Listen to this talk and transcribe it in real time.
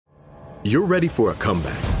You're ready for a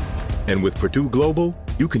comeback. And with Purdue Global,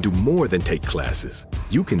 you can do more than take classes.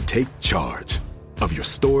 You can take charge of your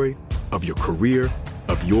story, of your career,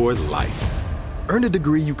 of your life. Earn a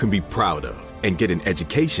degree you can be proud of and get an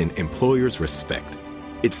education employers respect.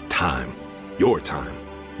 It's time, your time,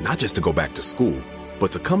 not just to go back to school,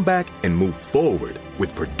 but to come back and move forward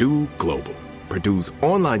with Purdue Global, Purdue's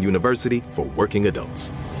online university for working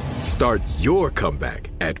adults. Start your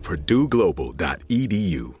comeback at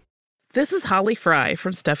purdueglobal.edu. This is Holly Fry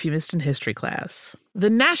from Stuff You Missed in History class. The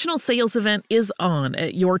national sales event is on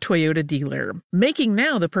at your Toyota dealer, making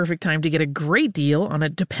now the perfect time to get a great deal on a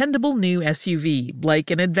dependable new SUV, like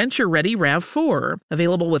an adventure-ready RAV4.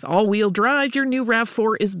 Available with all-wheel drive, your new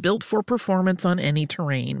RAV4 is built for performance on any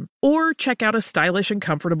terrain. Or check out a stylish and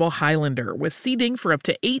comfortable Highlander with seating for up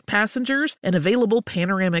to 8 passengers and available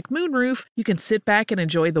panoramic moonroof. You can sit back and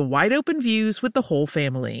enjoy the wide-open views with the whole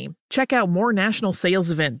family. Check out more national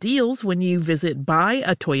sales event deals when you visit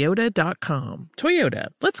buyatoyota.com. Toyota,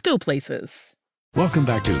 let's go places. Welcome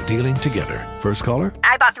back to Dealing Together. First caller?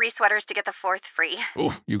 I bought 3 sweaters to get the 4th free.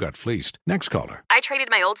 Oh, you got fleeced. Next caller? I traded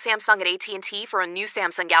my old Samsung at AT&T for a new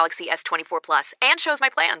Samsung Galaxy S24 Plus and chose my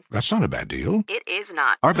plan. That's not a bad deal. It is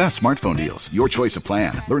not. Our best smartphone deals. Your choice of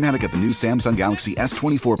plan. Learn how to get the new Samsung Galaxy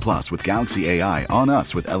S24 Plus with Galaxy AI on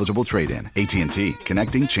us with eligible trade-in. AT&T.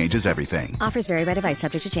 Connecting changes everything. Offers vary by device.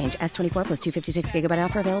 Subject to change. S24 plus 256 gigabyte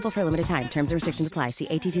offer available for a limited time. Terms and restrictions apply. See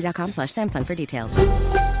att.com/Samsung for details.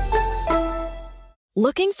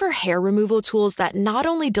 Looking for hair removal tools that not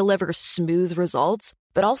only deliver smooth results,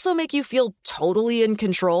 but also make you feel totally in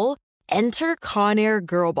control? Enter Conair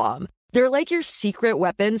Girl Bomb. They're like your secret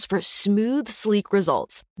weapons for smooth, sleek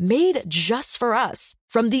results. Made just for us.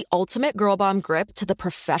 From the ultimate Girl Bomb grip to the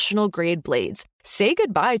professional-grade blades, say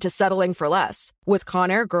goodbye to settling for less. With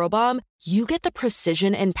Conair Girl Bomb, you get the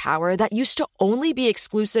precision and power that used to only be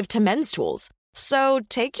exclusive to men's tools. So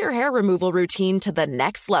take your hair removal routine to the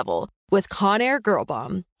next level with Conair Girl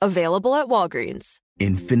Bomb. Available at Walgreens.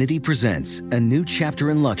 Infiniti presents a new chapter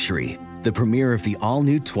in luxury. The premiere of the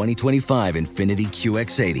all-new 2025 Infiniti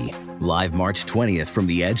QX80. Live March 20th from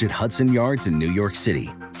the Edge at Hudson Yards in New York City.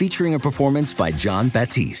 Featuring a performance by John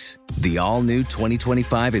Batiste. The all-new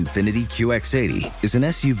 2025 Infiniti QX80 is an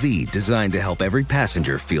SUV designed to help every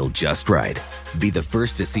passenger feel just right. Be the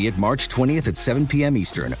first to see it March 20th at 7 p.m.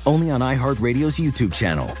 Eastern, only on iHeartRadio's YouTube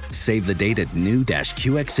channel. Save the date at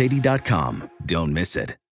new-QX80.com. Don't miss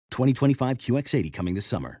it. 2025 QX80 coming this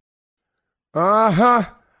summer.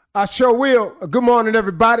 I sure will. Good morning,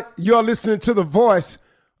 everybody. You're listening to The Voice.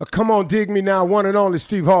 Come on, dig me now, one and only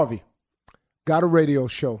Steve Harvey. Got a radio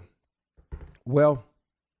show. Well,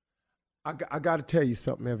 I got to tell you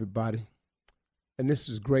something, everybody. And this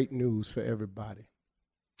is great news for everybody.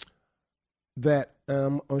 That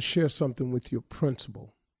I'm going to share something with your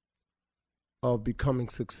principle of becoming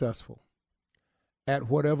successful at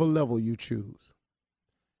whatever level you choose.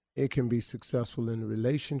 It can be successful in a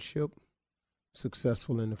relationship,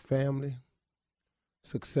 successful in the family.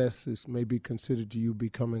 Success may be considered to you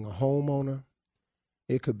becoming a homeowner.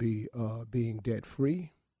 It could be being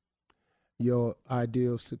debt-free. Your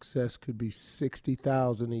idea of success could be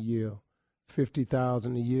 $60,000 a year,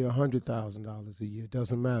 $50,000 a year, $100,000 a year. It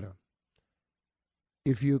doesn't matter.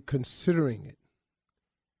 If you're considering it,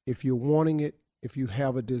 if you're wanting it, if you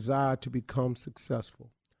have a desire to become successful,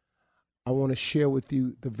 I want to share with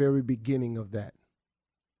you the very beginning of that.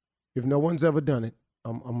 If no one's ever done it,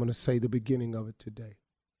 I'm going to say the beginning of it today.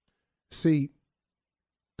 See,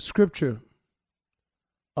 Scripture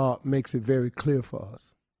makes it very clear for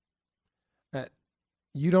us that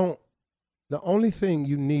the only thing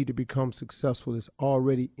you need to become successful is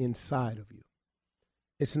already inside of you.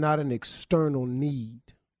 It's not an external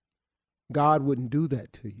need. God wouldn't do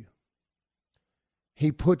that to you.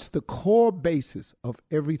 He puts the core basis of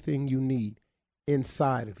everything you need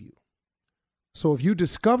inside of you. So if you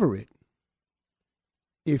discover it,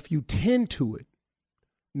 if you tend to it,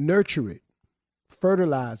 nurture it,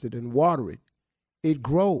 fertilize it, and water it, it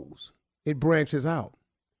grows, it branches out.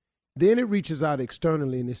 Then it reaches out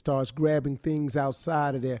externally and it starts grabbing things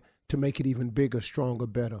outside of there to make it even bigger, stronger,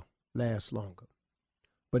 better, last longer.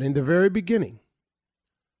 But in the very beginning,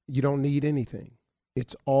 you don't need anything.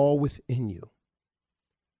 It's all within you.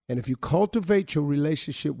 And if you cultivate your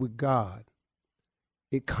relationship with God,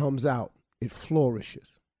 it comes out, it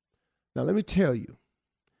flourishes. Now, let me tell you,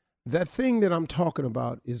 that thing that I'm talking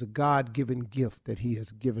about is a God-given gift that he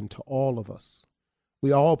has given to all of us.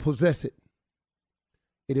 We all possess it.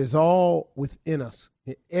 It is all within us.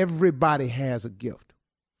 Everybody has a gift.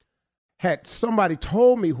 Had somebody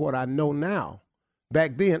told me what I know now,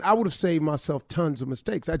 back then, I would have saved myself tons of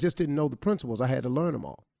mistakes. I just didn't know the principles. I had to learn them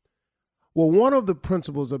all. Well, one of the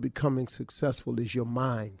principles of becoming successful is your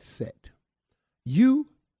mindset. You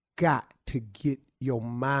got to get your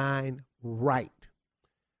mind right.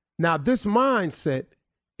 Now, this mindset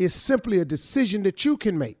is simply a decision that you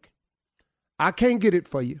can make. I can't get it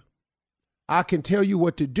for you. I can tell you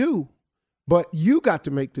what to do, but you got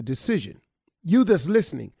to make the decision. You that's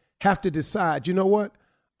listening have to decide, you know what?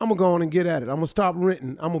 I'm going to go on and get at it. I'm going to stop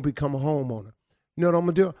renting. I'm going to become a homeowner. You know what I'm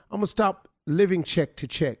going to do? I'm going to stop living check to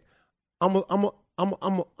check. I'm going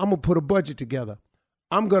to put a budget together.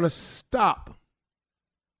 I'm going to stop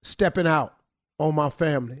stepping out on my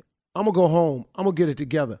family. I'm going to go home. I'm going to get it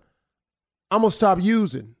together. I'm going to stop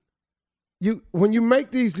using. When you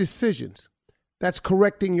make these decisions, that's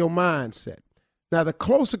correcting your mindset. Now, the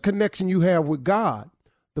closer connection you have with God,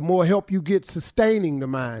 the more help you get sustaining the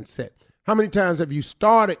mindset. How many times have you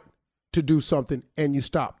started to do something and you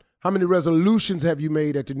stopped? How many resolutions have you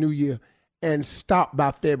made at the new year and stopped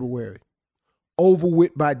by February? Over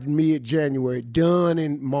with by mid-January, done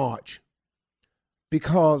in March.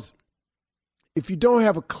 Because if you don't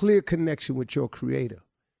have a clear connection with your Creator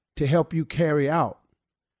to help you carry out,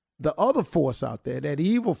 the other force out there, that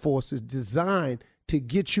evil force, is designed to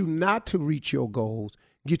get you not to reach your goals,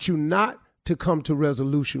 get you not to come to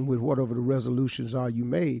resolution with whatever the resolutions are you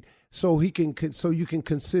made, so you can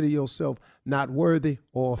consider yourself not worthy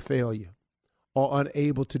or a failure or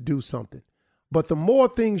unable to do something. But the more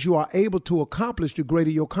things you are able to accomplish, the greater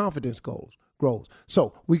your confidence grows.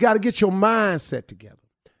 So we got to get your mindset together.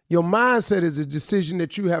 Your mindset is a decision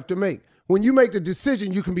that you have to make. When you make the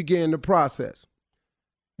decision, you can begin the process.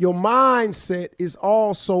 Your mindset is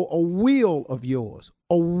also a will of yours,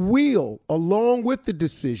 a will along with the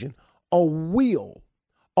decision, a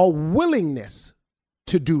willingness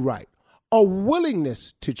to do right, a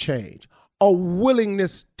willingness to change, a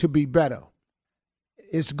willingness to be better.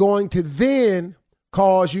 It's going to then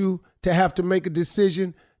cause you to have to make a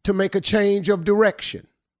decision to make a change of direction.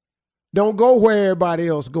 Don't go where everybody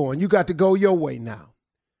else going. You got to go your way now.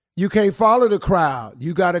 You can't follow the crowd.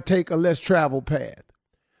 You got to take a less traveled path.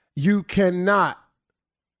 You cannot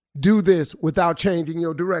do this without changing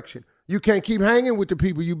your direction. You can't keep hanging with the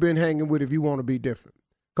people you've been hanging with if you want to be different,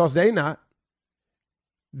 because they not.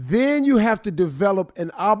 Then you have to develop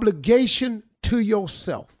an obligation to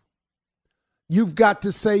yourself. You've got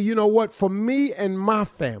to say, you know what, for me and my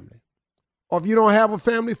family, or if you don't have a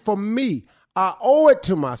family, for me, I owe it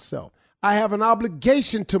to myself. I have an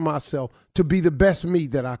obligation to myself to be the best me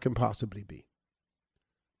that I can possibly be,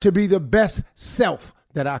 to be the best self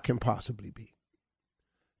that I can possibly be,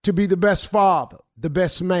 to be the best father, the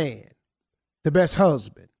best man, the best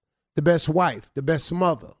husband, the best wife, the best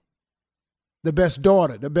mother, the best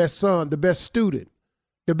daughter, the best son, the best student,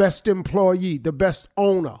 the best employee, the best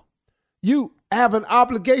owner. You have an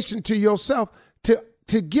obligation to yourself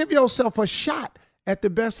to give yourself a shot at the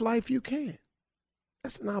best life you can.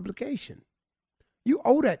 That's an obligation. You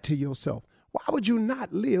owe that to yourself. Why would you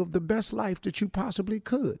not live the best life that you possibly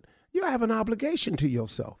could? You have an obligation to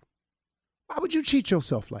yourself. Why would you cheat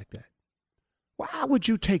yourself like that? Why would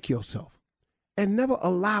you take yourself and never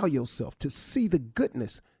allow yourself to see the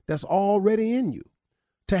goodness that's already in you,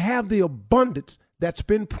 to have the abundance that's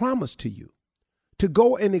been promised to you, to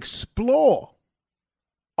go and explore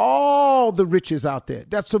all the riches out there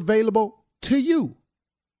that's available to you?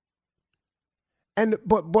 And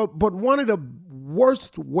but one of the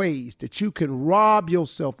worst ways that you can rob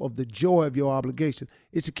yourself of the joy of your obligation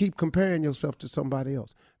is to keep comparing yourself to somebody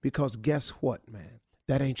else. Because guess what, man?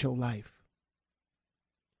 That ain't your life.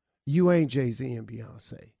 You ain't Jay-Z and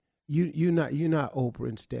Beyonce. You're not Oprah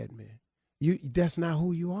and Stedman. That's not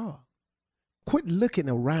who you are. Quit looking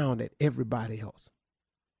around at everybody else.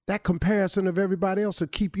 That comparison of everybody else will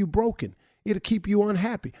keep you broken. It'll keep you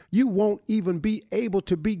unhappy. You won't even be able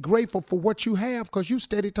to be grateful for what you have because you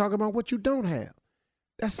steady talking about what you don't have.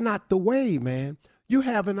 That's not the way, man. You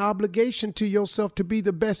have an obligation to yourself to be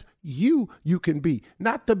the best you can be,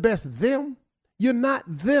 not the best them. You're not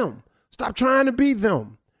them. Stop trying to be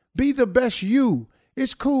them. Be the best you.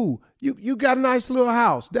 It's cool. You got a nice little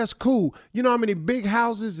house. That's cool. You know how many big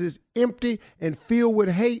houses is empty and filled with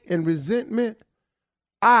hate and resentment?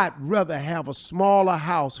 I'd rather have a smaller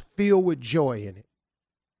house filled with joy in it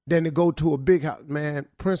than to go to a big house. Man,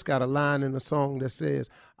 Prince got a line in a song that says,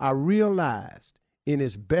 I realized in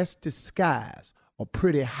its best disguise, a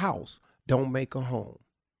pretty house don't make a home.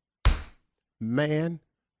 Man,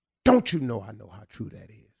 don't you know I know how true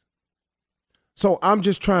that is. So I'm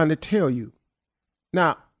just trying to tell you.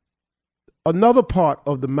 Now, another part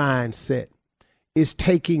of the mindset is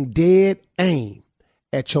taking dead aim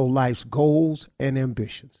at your life's goals and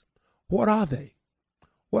ambitions. What are they?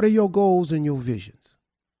 What are your goals and your visions?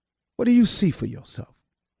 What do you see for yourself?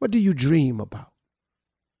 What do you dream about?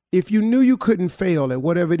 If you knew you couldn't fail at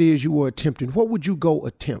whatever it is you were attempting, what would you go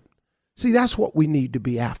attempt? See, that's what we need to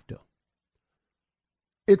be after.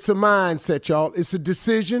 It's a mindset, y'all. It's a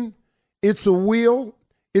decision. It's a will.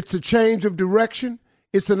 It's a change of direction.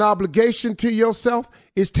 It's an obligation to yourself.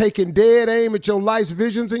 It's taking dead aim at your life's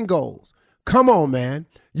visions and goals. Come on, man.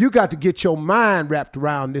 You got to get your mind wrapped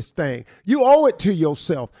around this thing. You owe it to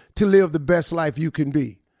yourself to live the best life you can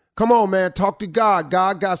be. Come on, man. Talk to God.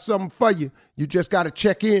 God got something for you. You just got to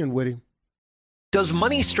check in with him. Does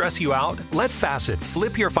money stress you out? Let Facet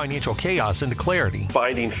flip your financial chaos into clarity.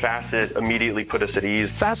 Finding Facet immediately put us at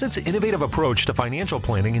ease. Facet's innovative approach to financial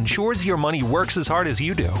planning ensures your money works as hard as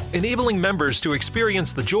you do, enabling members to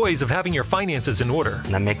experience the joys of having your finances in order.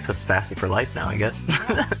 And that makes us Facet for life now, I guess.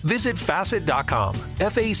 Visit Facet.com,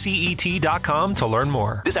 FACET.com to learn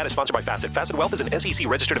more. This ad is sponsored by Facet. Facet Wealth is an SEC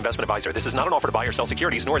registered investment advisor. This is not an offer to buy or sell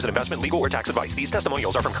securities, nor is it investment, legal, or tax advice. These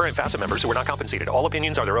testimonials are from current Facet members who are not compensated. All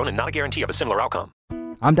opinions are their own and not a guarantee of a similar outcome.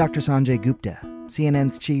 I'm Dr. Sanjay Gupta,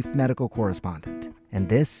 CNN's chief medical correspondent, and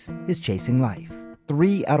this is Chasing Life.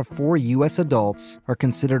 3 out of 4 U.S. adults are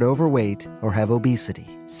considered overweight or have obesity.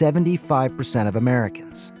 75% of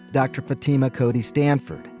Americans. Dr. Fatima Cody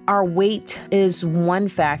Stanford. Our weight is one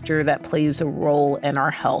factor that plays a role in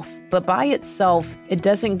our health, but by itself, it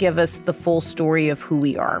doesn't give us the full story of who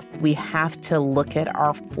we are. We have to look at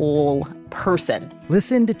our full person.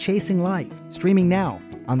 Listen to Chasing Life, streaming now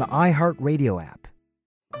on the iHeartRadio app.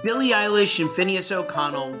 Billie Eilish and Phineas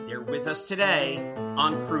O'Connell, they're with us today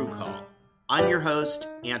on Crew Call. I'm your host,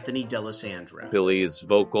 Anthony D'Alessandro. Billie's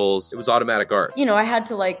vocals, it was automatic art. You know, I had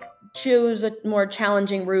to choose a more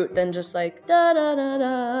challenging route than just da da da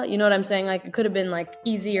da. You know what I'm saying? It could have been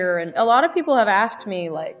easier. And a lot of people have asked me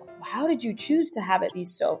how did you choose to have it be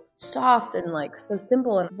so soft and so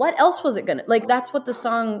simple? And what else was it gonna that's what the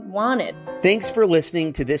song wanted. Thanks for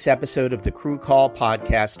listening to this episode of the Crew Call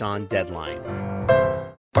podcast on Deadline.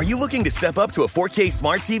 Are you looking to step up to a 4K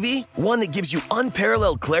smart TV? One that gives you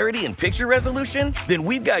unparalleled clarity and picture resolution? Then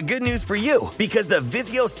we've got good news for you, because the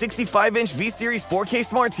Vizio 65-inch V-Series 4K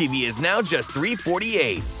smart TV is now just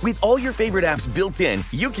 $348. With all your favorite apps built in,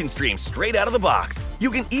 you can stream straight out of the box. You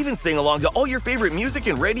can even sing along to all your favorite music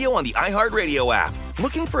and radio on the iHeartRadio app.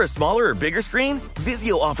 Looking for a smaller or bigger screen?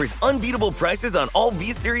 Vizio offers unbeatable prices on all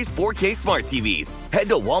V-Series 4K smart TVs. Head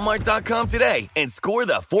to Walmart.com today and score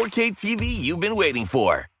the 4K TV you've been waiting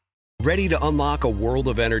for. Ready to unlock a world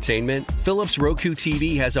of entertainment? Philips Roku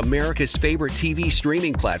TV has America's favorite TV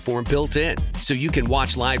streaming platform built in, so you can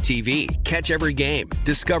watch live TV, catch every game,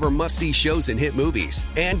 discover must-see shows and hit movies,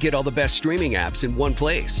 and get all the best streaming apps in one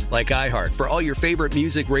place, like iHeart for all your favorite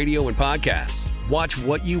music, radio, and podcasts. Watch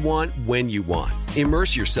what you want, when you want.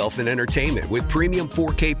 Immerse yourself in entertainment with premium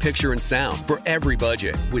 4K picture and sound for every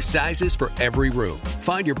budget, with sizes for every room.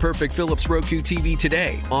 Find your perfect Philips Roku TV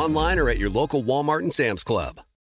today, online or at your local Walmart and Sam's Club.